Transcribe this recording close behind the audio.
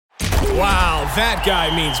Wow, that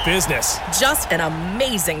guy means business. Just an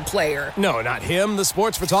amazing player. No, not him, the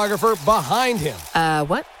sports photographer behind him.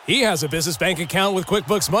 What? He has a business bank account with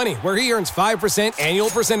QuickBooks Money where he earns 5% annual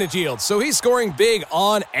percentage yield, so he's scoring big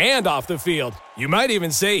on and off the field. You might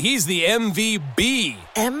even say he's the MVB.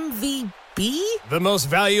 MVP? The most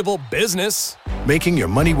valuable business. Making your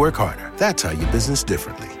money work harder. That's how you business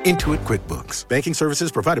differently. Intuit QuickBooks. Banking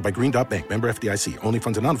services provided by Green Dot Bank. Member FDIC. Only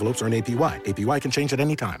funds and envelopes earn APY. APY can change at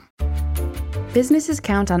any time. Businesses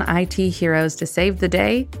count on IT heroes to save the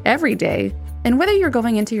day, every day. And whether you're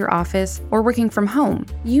going into your office or working from home,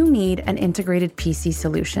 you need an integrated PC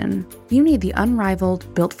solution. You need the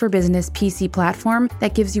unrivaled, built-for-business PC platform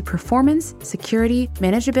that gives you performance, security,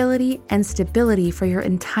 manageability, and stability for your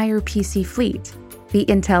entire PC fleet. The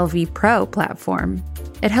Intel vPro platform.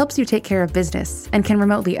 It helps you take care of business and can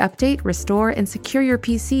remotely update, restore, and secure your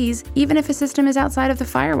PCs even if a system is outside of the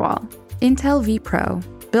firewall. Intel vPro.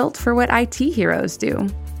 Built for what IT heroes do.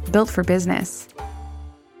 Built for business.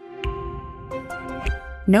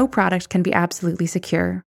 No product can be absolutely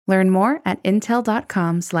secure. Learn more at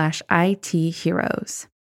intel.com/IT heroes.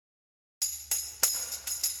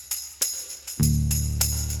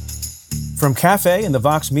 From Cafe and the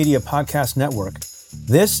Vox Media Podcast Network,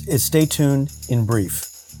 this is Stay Tuned in Brief.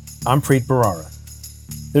 I'm Preet Bharara.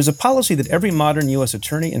 There's a policy that every modern U.S.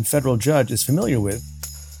 attorney and federal judge is familiar with,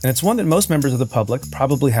 and it's one that most members of the public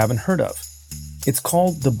probably haven't heard of. It's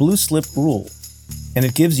called the Blue Slip Rule, and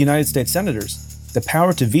it gives United States senators the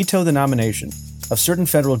power to veto the nomination of certain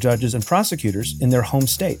federal judges and prosecutors in their home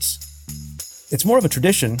states. It's more of a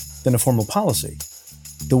tradition than a formal policy.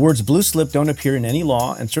 The words blue slip don't appear in any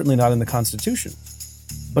law and certainly not in the Constitution.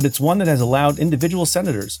 But it's one that has allowed individual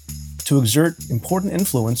senators to exert important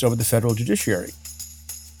influence over the federal judiciary.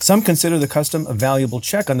 Some consider the custom a valuable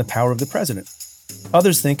check on the power of the president.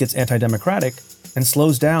 Others think it's anti-democratic and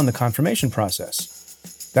slows down the confirmation process.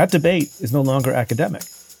 That debate is no longer academic.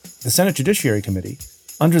 The Senate Judiciary Committee,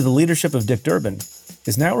 under the leadership of Dick Durbin,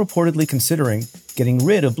 is now reportedly considering getting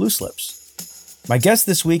rid of blue slips. My guest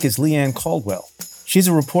this week is Leigh Caldwell. She's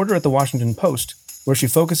a reporter at the Washington Post, where she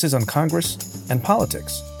focuses on Congress and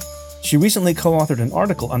politics. She recently co-authored an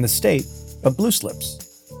article on the state of blue slips.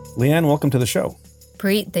 Leigh, welcome to the show.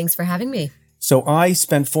 Preet, thanks for having me. So I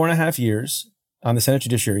spent 4.5 years on the Senate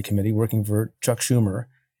Judiciary Committee working for Chuck Schumer,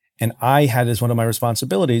 and I had as one of my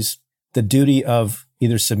responsibilities the duty of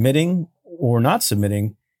either submitting or not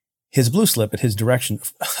submitting his blue slip at his direction,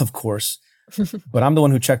 of course. But I'm the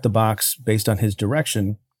one who checked the box based on his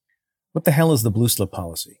direction. What the hell is the blue slip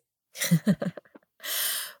policy?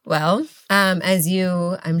 Well, as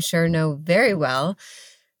you, I'm sure, know very well,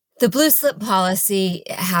 the blue slip policy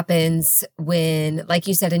happens when, like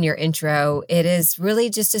you said in your intro, it is really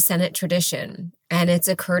just a Senate tradition and it's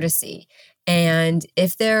a courtesy. And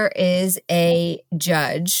if there is a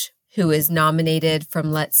judge who is nominated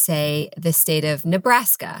from, let's say, the state of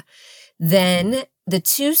Nebraska, then the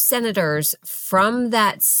two senators from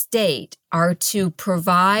that state are to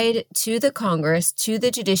provide to the Congress, to the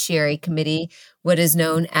Judiciary Committee, what is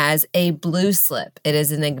known as a blue slip. It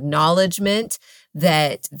is an acknowledgement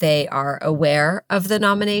that they are aware of the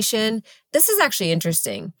nomination. This is actually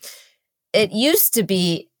interesting. It used to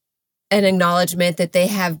be an acknowledgement that they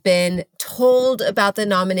have been told about the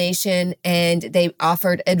nomination and they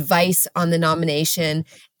offered advice on the nomination,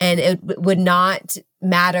 and it would not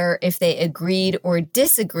matter if they agreed or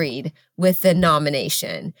disagreed with the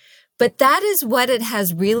nomination. But that is what it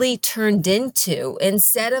has really turned into.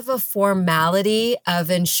 Instead of a formality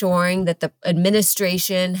of ensuring that the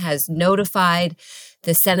administration has notified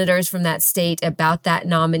the senators from that state about that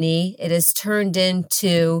nominee, it has turned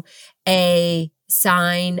into a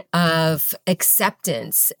sign of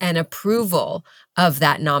acceptance and approval of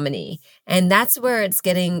that nominee. And that's where it's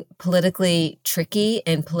getting politically tricky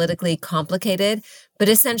and politically complicated. But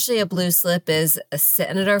essentially, a blue slip is a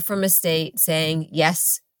senator from a state saying,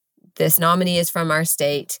 yes, this nominee is from our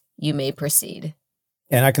state. You may proceed.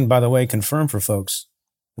 And I can, by the way, confirm for folks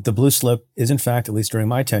that the blue slip is, in fact, at least during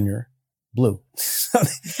my tenure, blue.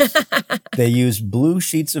 They use blue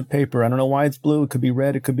sheets of paper. I don't know why it's blue. It could be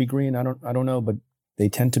red. It could be green. I don't know, but they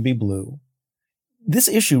tend to be blue. This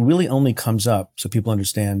issue really only comes up, so people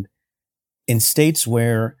understand, in states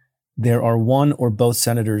where there are one or both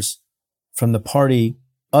senators from the party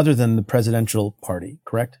other than the presidential party,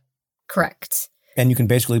 correct? Correct. And you can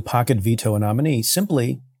basically pocket veto a nominee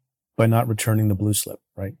simply by not returning the blue slip,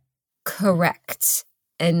 right? Correct.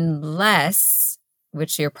 Unless,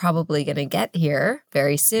 which you're probably going to get here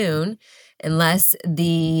very soon, unless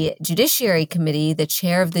the Judiciary Committee, the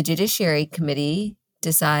chair of the Judiciary Committee,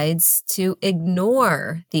 decides to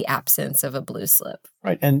ignore the absence of a blue slip.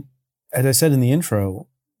 Right. And as I said in the intro,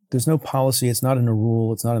 there's no policy. It's not in a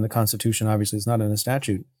rule. It's not in the Constitution. Obviously, it's not in a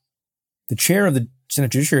statute. The chair of the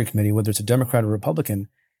Senate Judiciary Committee, whether it's a Democrat or Republican,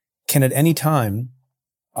 can at any time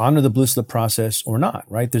honor the blue slip process or not,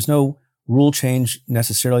 right? There's no rule change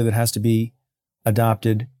necessarily that has to be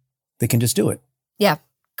adopted. They can just do it. Yeah,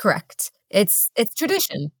 correct. It's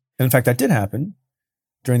tradition. And in fact, that did happen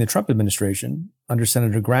during the Trump administration under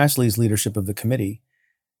Senator Grassley's leadership of the committee,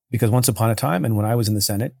 because once upon a time, and when I was in the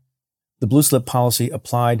Senate, the blue slip policy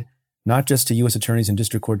applied not just to U.S. attorneys and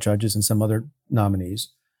district court judges and some other nominees,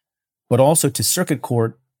 but also to circuit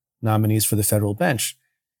court nominees for the federal bench.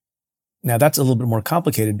 Now, that's a little bit more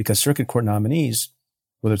complicated because circuit court nominees,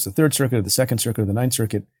 whether it's the Third Circuit or the Second Circuit or the Ninth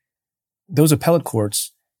Circuit, those appellate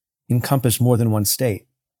courts encompass more than one state.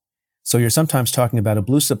 So you're sometimes talking about a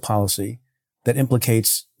blue slip policy that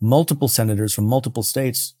implicates multiple senators from multiple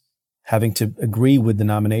states having to agree with the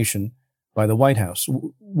nomination by the White House.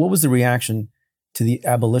 What was the reaction to the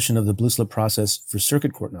abolition of the blue slip process for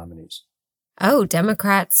circuit court nominees? Oh,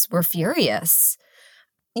 Democrats were furious.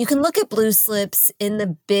 You can look at blue slips in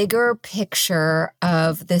the bigger picture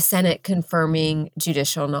of the Senate confirming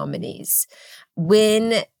judicial nominees.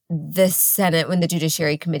 When the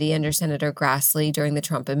Judiciary Committee under Senator Grassley during the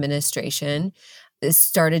Trump administration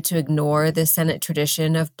started to ignore the Senate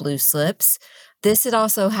tradition of blue slips, this had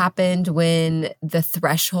also happened when the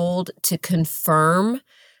threshold to confirm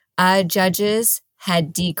judges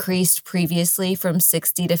had decreased previously from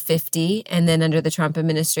 60 to 50. And then under the Trump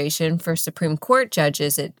administration for Supreme Court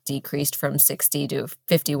judges, it decreased from 60 to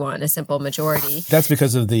 51, a simple majority. That's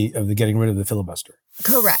because of the getting rid of the filibuster.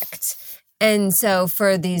 Correct. And so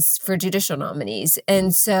for judicial nominees.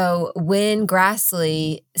 And so when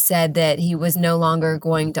Grassley said that he was no longer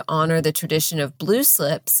going to honor the tradition of blue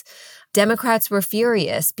slips, Democrats were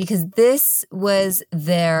furious because this was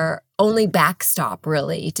their only backstop,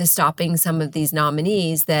 really, to stopping some of these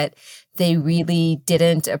nominees that they really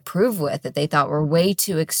didn't approve with, that they thought were way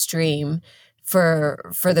too extreme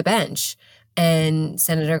for the bench. And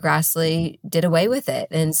Senator Grassley did away with it.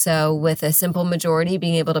 And so with a simple majority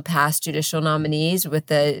being able to pass judicial nominees with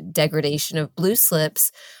the degradation of blue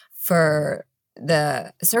slips for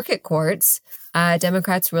the circuit courts,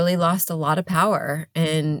 Democrats really lost a lot of power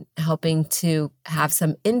in helping to have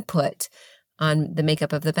some input on the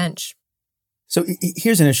makeup of the bench. So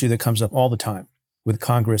here's an issue that comes up all the time with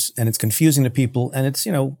Congress, and it's confusing to people, and it's,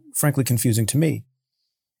 frankly, confusing to me.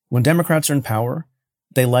 When Democrats are in power,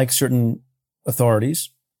 they like certain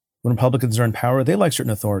authorities. When Republicans are in power, they like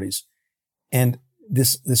certain authorities. And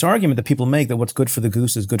this argument that people make that what's good for the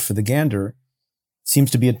goose is good for the gander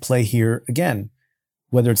seems to be at play here again,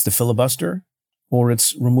 whether it's the filibuster or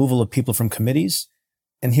it's removal of people from committees.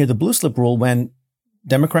 And here the blue slip rule, when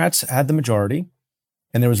Democrats had the majority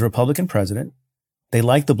and there was a Republican president, they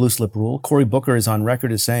liked the blue slip rule. Cory Booker is on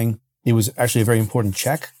record as saying it was actually a very important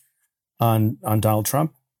check on Donald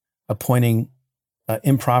Trump, appointing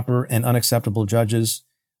improper and unacceptable judges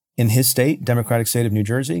in his state, Democratic state of New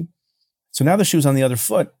Jersey. So now the shoe's on the other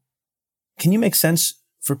foot. Can you make sense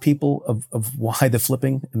for people of why the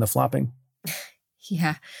flipping and the flopping?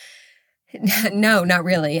 Yeah. No, not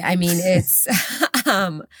really. I mean,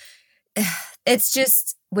 it's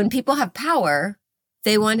just when people have power,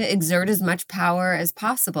 they want to exert as much power as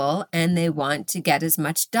possible and they want to get as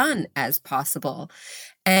much done as possible.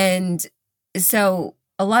 And so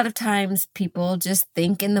a lot of times people just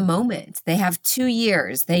think in the moment. They have 2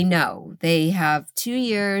 years. They know they have 2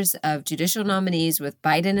 years of judicial nominees with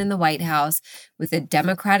Biden in the White House, with a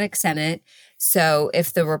Democratic Senate. So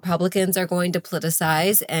if the Republicans are going to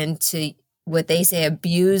politicize and to what they say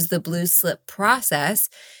abuse the blue slip process,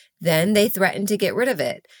 then they threaten to get rid of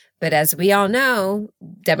it. But as we all know,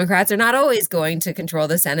 Democrats are not always going to control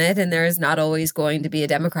the Senate, and there is not always going to be a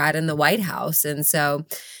Democrat in the White House. And so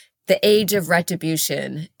the age of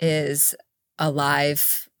retribution is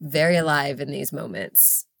alive, very alive in these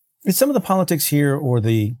moments. Is some of the politics here or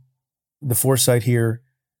the foresight here,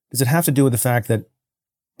 does it have to do with the fact that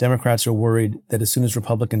Democrats are worried that as soon as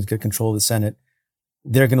Republicans get control of the Senate,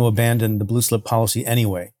 they're going to abandon the blue slip policy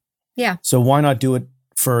anyway? Yeah. So why not do it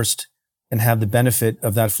first and have the benefit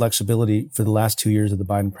of that flexibility for the last 2 years of the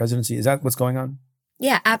Biden presidency? Is that what's going on?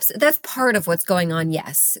 Yeah, that's part of what's going on.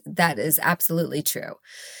 Yes, that is absolutely true.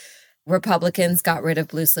 Republicans got rid of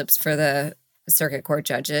blue slips for the circuit court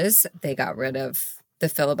judges. They got rid of the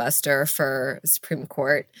filibuster for Supreme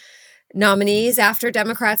Court nominees after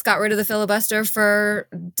Democrats got rid of the filibuster for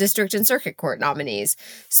district and circuit court nominees.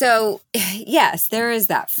 So yes, there is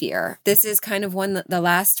that fear. This is kind of the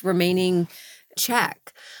last remaining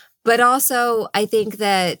check. But also, I think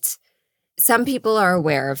that some people are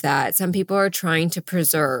aware of that. Some people are trying to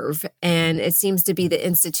preserve, and it seems to be the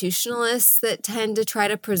institutionalists that tend to try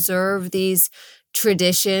to preserve these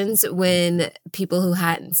traditions when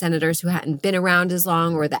senators who hadn't been around as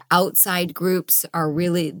long, or the outside groups are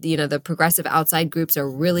really, the progressive outside groups are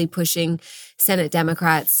really pushing Senate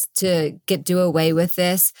Democrats to do away with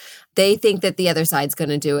this. They think that the other side's going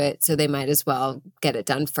to do it, so they might as well get it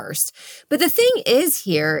done first. But the thing is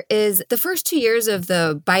the first 2 years of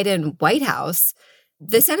the Biden White House,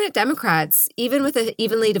 the Senate Democrats, even with an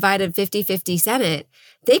evenly divided 50-50 Senate,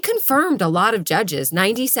 they confirmed a lot of judges,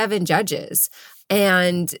 97 judges.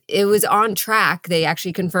 And it was on track. They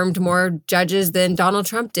actually confirmed more judges than Donald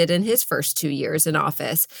Trump did in his first 2 years in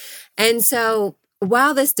office. And so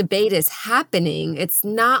while this debate is happening, it's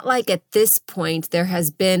not like at this point there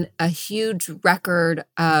has been a huge record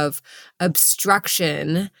of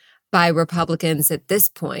obstruction by Republicans at this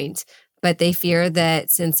point. But they fear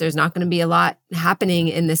that since there's not going to be a lot happening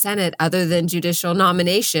in the Senate other than judicial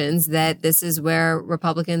nominations, that this is where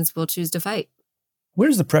Republicans will choose to fight.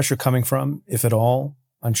 Where's the pressure coming from, if at all,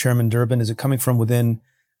 on Chairman Durbin? Is it coming from within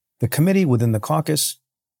the committee, within the caucus,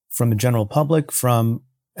 from the general public, from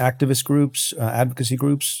activist groups, advocacy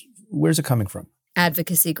groups? Where's it coming from?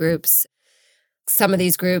 Advocacy groups. Some of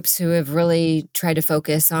these groups who have really tried to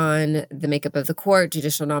focus on the makeup of the court,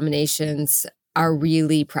 judicial nominations, are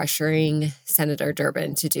really pressuring Senator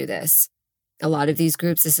Durbin to do this. A lot of these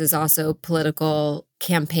groups, this is also political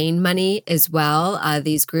campaign money as well.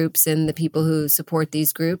 These groups and the people who support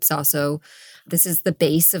these groups also, this is the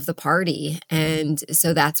base of the party. And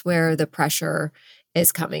so that's where the pressure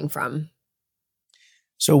is coming from.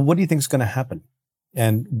 So what do you think is going to happen?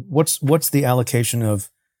 And what's the allocation of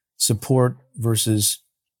support versus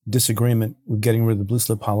disagreement with getting rid of the blue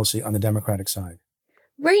slip policy on the Democratic side?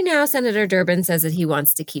 Right now, Senator Durbin says that he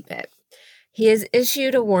wants to keep it. He has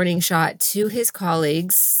issued a warning shot to his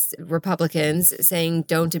colleagues, Republicans, saying,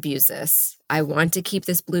 don't abuse this. I want to keep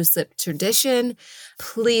this blue slip tradition.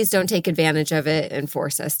 Please don't take advantage of it and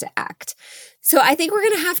force us to act. So I think we're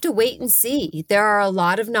going to have to wait and see. There are a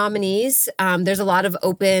lot of nominees. There's a lot of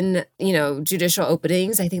open, judicial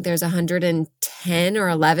openings. I think there's 110 or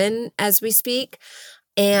 11 as we speak.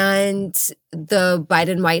 And the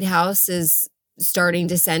Biden White House is starting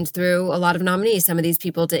to send through a lot of nominees. Some of these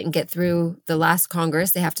people didn't get through the last Congress.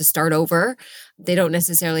 They have to start over. They don't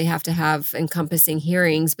necessarily have to have encompassing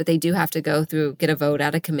hearings, but they do have to go through, get a vote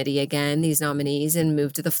out of committee again, these nominees, and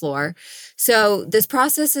move to the floor. So this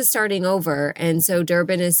process is starting over. And so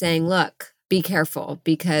Durbin is saying, look, be careful,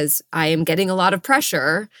 because I am getting a lot of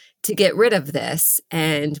pressure to get rid of this.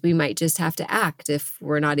 And we might just have to act if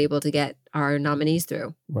we're not able to get our nominees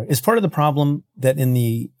through. Right. Is part of the problem that in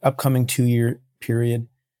the upcoming 2-year period,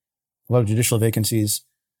 a lot of judicial vacancies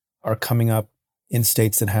are coming up in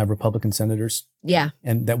states that have Republican senators? Yeah.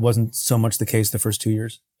 And that wasn't so much the case the first 2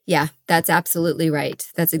 years? Yeah, that's absolutely right.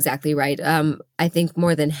 That's exactly right. I think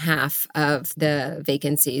more than half of the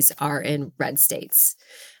vacancies are in red states.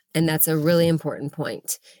 And that's a really important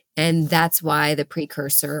point. And that's why the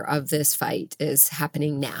precursor of this fight is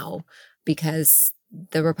happening now, because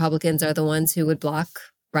the Republicans are the ones who would block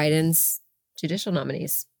Biden's judicial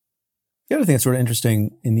nominees. The other thing that's sort of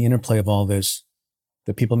interesting in the interplay of all this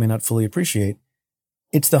that people may not fully appreciate,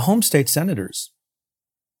 it's the home state senators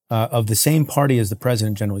of the same party as the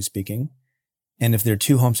president, generally speaking. And if there are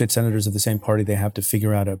two home state senators of the same party, they have to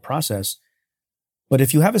figure out a process. But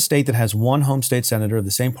if you have a state that has one home state senator of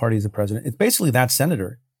the same party as the president, it's basically that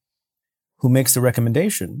senator who makes the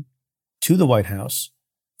recommendation to the White House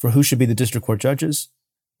for who should be the district court judges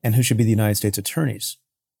and who should be the United States attorneys.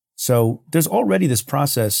 So there's already this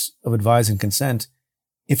process of advise and consent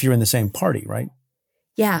if you're in the same party, right?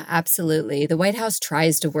 Yeah, absolutely. The White House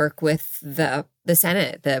tries to work with the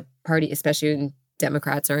Senate, the party, especially when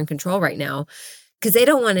Democrats are in control right now, because they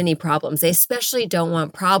don't want any problems. They especially don't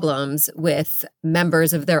want problems with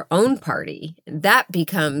members of their own party. That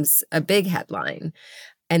becomes a big headline.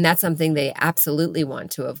 And that's something they absolutely want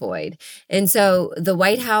to avoid. And so the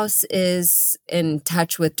White House is in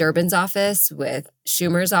touch with Durbin's office, with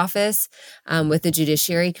Schumer's office, with the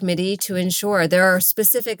Judiciary Committee to ensure there are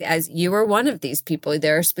specific, as you are one of these people,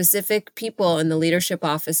 there are specific people in the leadership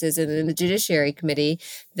offices and in the Judiciary Committee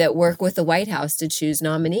that work with the White House to choose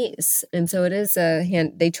nominees. And so it is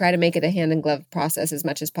they try to make it a hand in glove process as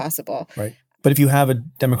much as possible. Right. But if you have a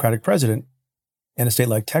Democratic president, in a state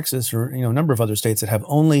like Texas or a number of other states that have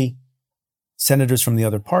only senators from the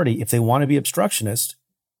other party, if they want to be obstructionist,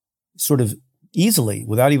 sort of easily,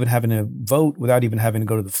 without even having to vote, without even having to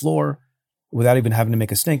go to the floor, without even having to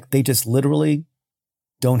make a stink, they just literally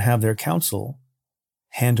don't have their counsel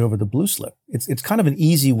hand over the blue slip. It's kind of an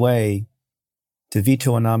easy way to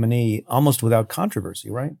veto a nominee almost without controversy,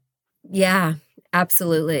 right? Yeah,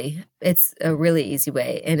 absolutely. It's a really easy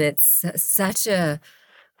way. And it's such a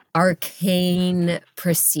arcane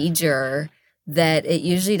procedure that it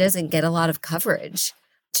usually doesn't get a lot of coverage.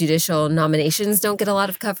 Judicial nominations don't get a lot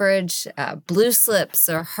of coverage. Blue slips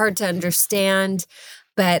are hard to understand,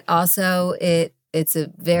 but also it's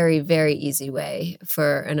a very, very easy way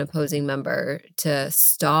for an opposing member to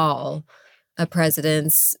stall a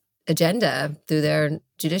president's agenda through their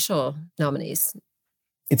judicial nominees.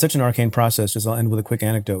 It's such an arcane process. Just I'll end with a quick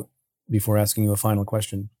anecdote before asking you a final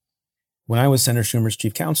question. When I was Senator Schumer's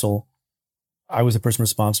chief counsel, I was the person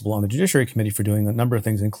responsible on the Judiciary Committee for doing a number of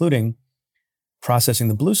things, including processing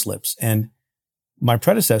the blue slips. And my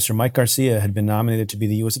predecessor, Mike Garcia, had been nominated to be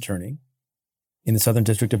the U.S. Attorney in the Southern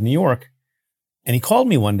District of New York. And he called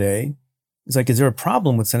me one day. He's like, is there a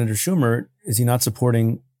problem with Senator Schumer? Is he not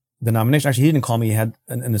supporting the nomination? Actually, he didn't call me. He had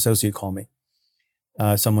an associate call me,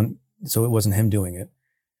 so it wasn't him doing it.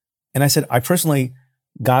 And I said, I personally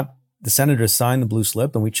got the senator to sign the blue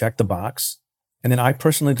slip and we checked the box. And then I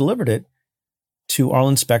personally delivered it to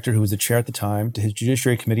Arlen Specter, who was the chair at the time, to his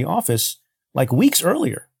Judiciary Committee office like weeks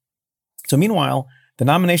earlier. So meanwhile, the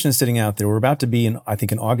nomination is sitting out there. We're about to be in, I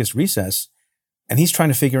think, an August recess. And he's trying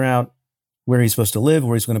to figure out where he's supposed to live,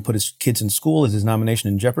 where he's going to put his kids in school. Is his nomination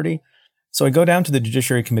in jeopardy? So I go down to the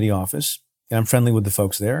Judiciary Committee office and I'm friendly with the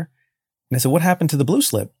folks there. And I said, what happened to the blue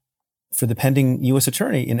slip for the pending U.S.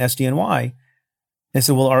 attorney in SDNY? And I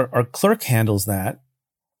said, well, our clerk handles that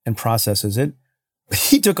and processes it.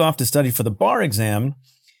 He took off to study for the bar exam.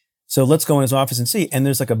 So let's go in his office and see. And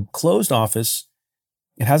there's like a closed office.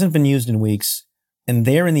 It hasn't been used in weeks. And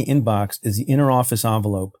there in the inbox is the inner office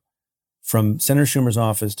envelope from Senator Schumer's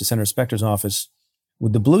office to Senator Specter's office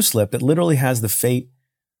with the blue slip that literally has the fate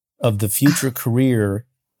of the future career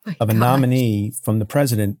of a nominee from the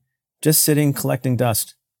president just sitting collecting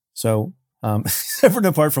dust. So separate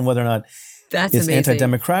apart from whether or not That's it's amazing.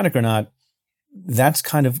 anti-democratic or not, that's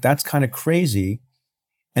kind of crazy.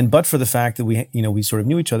 And but for the fact that we sort of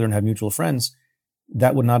knew each other and had mutual friends,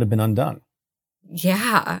 that would not have been undone.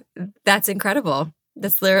 Yeah, that's incredible.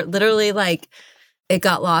 That's literally like it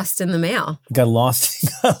got lost in the mail. Got lost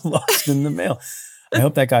in the mail. I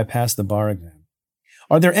hope that guy passed the bar exam.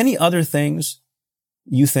 Are there any other things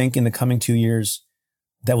you think in the coming 2 years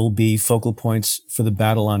that will be focal points for the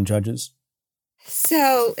battle on judges?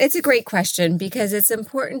 So it's a great question because it's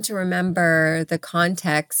important to remember the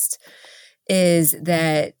context is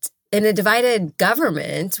that in a divided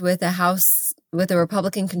government with a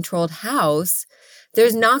Republican-controlled House,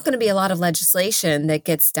 there's not going to be a lot of legislation that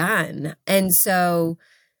gets done. And so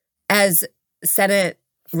as Senate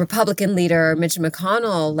Republican leader Mitch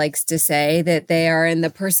McConnell likes to say that they are in the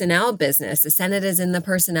personnel business. The Senate is in the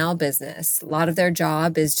personnel business. A lot of their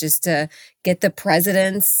job is just to get the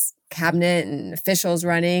president's cabinet and officials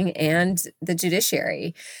running and the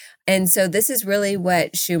judiciary. And so this is really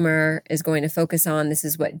what Schumer is going to focus on. This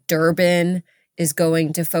is what Durbin is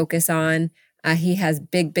going to focus on. He has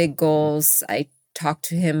big, big goals. I talked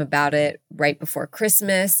to him about it right before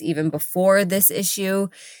Christmas, even before this issue.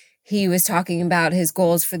 He was talking about his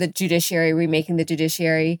goals for the judiciary, remaking the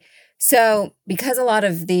judiciary. So because a lot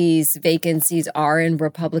of these vacancies are in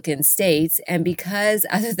Republican states, and because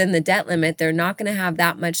other than the debt limit, they're not going to have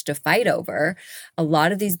that much to fight over, a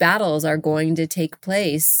lot of these battles are going to take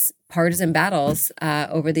place, partisan battles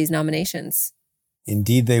over these nominations.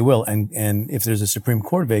 Indeed, they will. And if there's a Supreme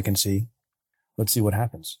Court vacancy, let's see what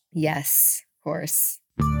happens. Yes, of course.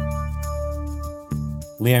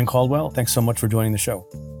 Leigh Caldwell, thanks so much for joining the show.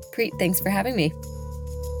 Preet, thanks for having me.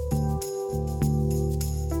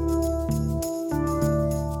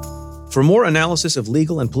 For more analysis of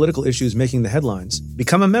legal and political issues making the headlines,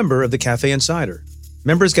 become a member of the Cafe Insider.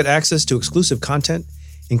 Members get access to exclusive content,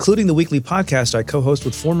 including the weekly podcast I co-host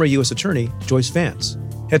with former U.S. Attorney Joyce Vance.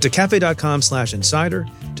 Head to cafe.com/insider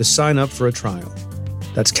to sign up for a trial.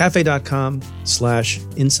 That's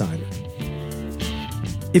cafe.com/insider.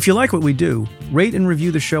 If you like what we do, rate and review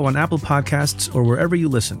the show on Apple Podcasts or wherever you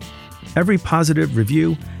listen. Every positive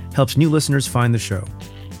review helps new listeners find the show.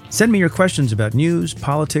 Send me your questions about news,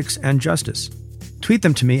 politics, and justice. Tweet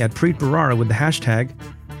them to me at Preet Bharara with the hashtag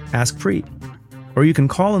AskPreet. Or you can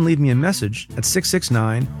call and leave me a message at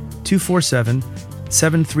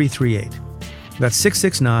 669-247-7338. That's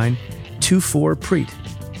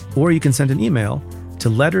 669-24-PREET. Or you can send an email to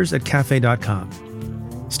letters@cafe.com.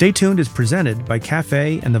 Stay Tuned is presented by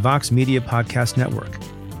Cafe and the Vox Media Podcast Network.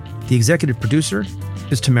 The executive producer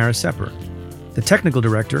is Tamara Sepper. The technical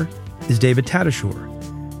director is David Tadashore.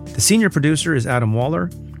 The senior producer is Adam Waller.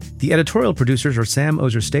 The editorial producers are Sam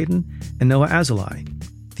Ozer-Staten and Noah Azulai.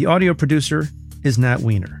 The audio producer is Nat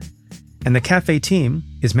Weiner. And the Cafe team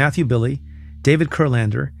is Matthew Billy, David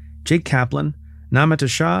Kurlander, Jake Kaplan, Namita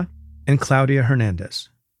Shah, and Claudia Hernandez.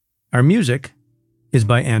 Our music is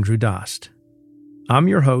by Andrew Dost. I'm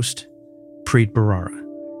your host, Preet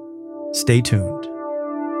Bharara. Stay tuned.